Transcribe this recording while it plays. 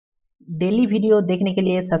Daily video देखने के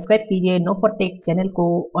लिए सब्सक्राइब कीजिए नो फॉर टेक चैनल को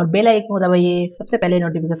और बेल आइकन को दबाइए सबसे पहले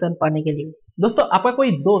नोटिफिकेशन पाने के लिए। दोस्तों, आपका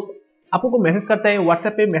कोई दोस्त आपको मैसेज करता है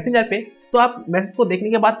व्हाट्सएप पे, मैसेंजर पे, तो आप मैसेज को देखने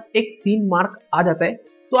के बाद एक सीन मार्क आ जाता है,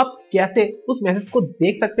 तो आप कैसे उस मैसेज को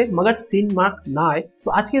देख सकते हैं मगर सीन मार्क ना आए।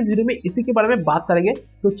 तो आज के इस वीडियो में इसी के बारे में बात करेंगे।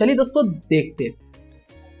 तो चलिए दोस्तों देखते हैं।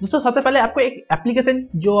 दोस्तों, सबसे पहले आपको एक एप्लीकेशन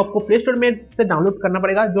जो आपको प्ले स्टोर में से डाउनलोड करना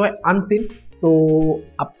पड़ेगा, जो है अनसीन। तो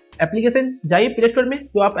आप एप्लीकेशन जाइए प्ले स्टोर में,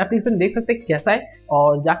 जो आप एप्लीकेशन देख सकते हैं कैसा है,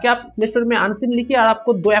 और जाके आप प्ले स्टोर में अनसीन लिखिए और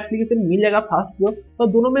आपको दो एप्लीकेशन मिल जाएगा फास्ट जो, तो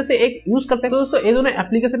दोनों में से एक यूज करते हैं। तो दोस्तों, ये दोनों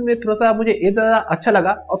एप्लीकेशन में थोड़ा सा मुझे ये ज़्यादा अच्छा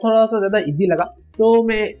लगा और थोड़ा सा ज़्यादा इजी लगा, तो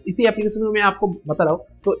मैं इसी एप्लीकेशन में मैं आपको बता रहा हूँ।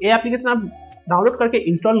 तो ये एप्लीकेशन आप डाउनलोड करके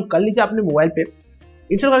इंस्टॉल कर लीजिए अपने मोबाइल पे।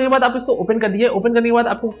 इंस्टॉल करने के बाद आप इसको ओपन कर दीजिए। ओपन करने के बाद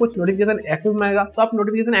आपको कुछ नोटिफिकेशन एक्सेस मिलेगा, तो आप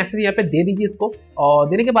नोटिफिकेशन एक्सेस यहाँ पे दे दीजिए इसको। और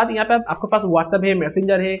देने के बाद यहाँ पे आपके पास व्हाट्सएप है,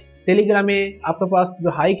 मैसेंजर है, टेलीग्राम है, आपके पास जो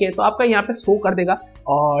हाइक है, तो आपका यहाँ पे शो कर देगा।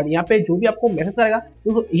 और यहाँ पे जो भी आपको मैसेज करेगा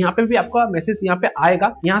तो यहाँ पे भी आपका मैसेज यहाँ पे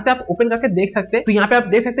आएगा। यहाँ से आप ओपन करके देख सकते हैं। तो यहाँ पे आप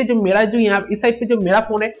देख सकते हैं जो मेरा जो यहाँ इस साइड पे जो मेरा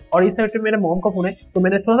फोन है और इस साइड पे मेरे मॉम का फोन है। तो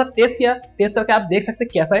मैंने थोड़ा सा टेस्ट किया, टेस्ट करके आप देख सकते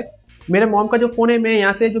हैं कैसा है। मेरे मॉम का जो फोन है, मैं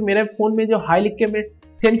यहाँ से जो मेरे फोन में जो हाई लिख के मैं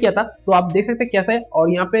सेंड किया था, तो आप देख सकते हैं कैसा है।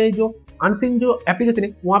 और यहाँ पे जो अनसीन जो एप्लीकेशन है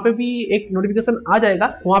वहाँ पे भी एक नोटिफिकेशन आ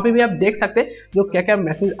जाएगा, वहाँ पे भी आप देख सकते हैं जो क्या क्या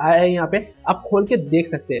मैसेज आया है। यहाँ पे आप खोल के देख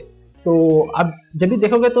सकते हैं। तो आप जब भी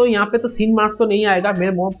देखोगे तो यहाँ पे तो सीन मार्क तो नहीं आएगा।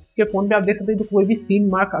 मेरे मॉम के फोन पे आप देख सकते हैं तो कोई भी सीन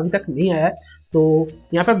मार्क अभी तक नहीं आया है। तो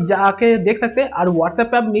यहाँ पे आप जाके देख सकते हैं। और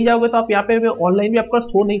व्हाट्सएप पे आप नहीं जाओगे तो आप यहाँ पे ऑनलाइन भी आपका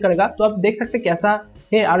शो नहीं करेगा, तो आप देख सकते हैं कैसा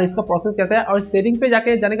है और इसका प्रोसेस कैसा है। और सेटिंग पे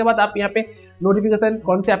जाके जाने के बाद आप यहाँ पे नोटिफिकेशन,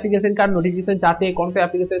 कौन से एप्लीकेशन का नोटिफिकेशन चाहते हैं, कौन से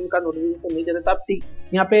एप्लीकेशन का नोटिफिकेशन नहीं चाहते, तो आप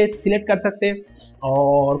यहाँ पे सिलेक्ट कर सकते हैं।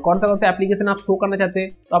 और कौन सा एप्लीकेशन आप शो करना चाहते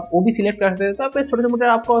हैं तो आप वो भी सिलेक्ट कर सकते हैं। तो आप छोटे मोटे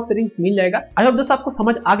आपको सेटिंग्स मिल जाएगा। आई होप दोस्तों आपको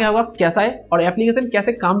समझ आ गया होगा कैसा है और एप्लीकेशन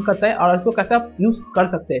कैसे काम करता है और इसको कैसे आप यूज कर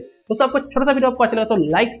सकते हैं। दोस्तों, आपको छोटा सा वीडियो आपको अच्छा लगा तो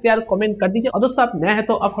लाइक शेयर कमेंट कर दीजिए। और दोस्तों, आप नए हैं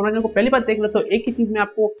तो आप हमारे चैनल को पहली बार देख रहे हो तो एक ही चीज मैं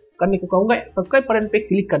आपको करने को कहूंगा, सब्सक्राइब बटन पे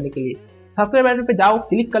क्लिक करने के लिए। सब्सक्राइब बटन पे जाओ,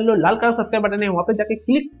 क्लिक कर लो, लाल कलर का सब्सक्राइब बटन है वहां पे जाके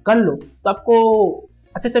क्लिक कर लो, तो आपको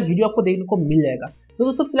अच्छा वीडियो आपको देखने को मिल जाएगा। तो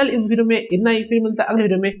दोस्तों, फिलहाल इस वीडियो में इतना ही, फिर मिलता है अगले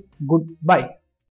वीडियो में। Good bye.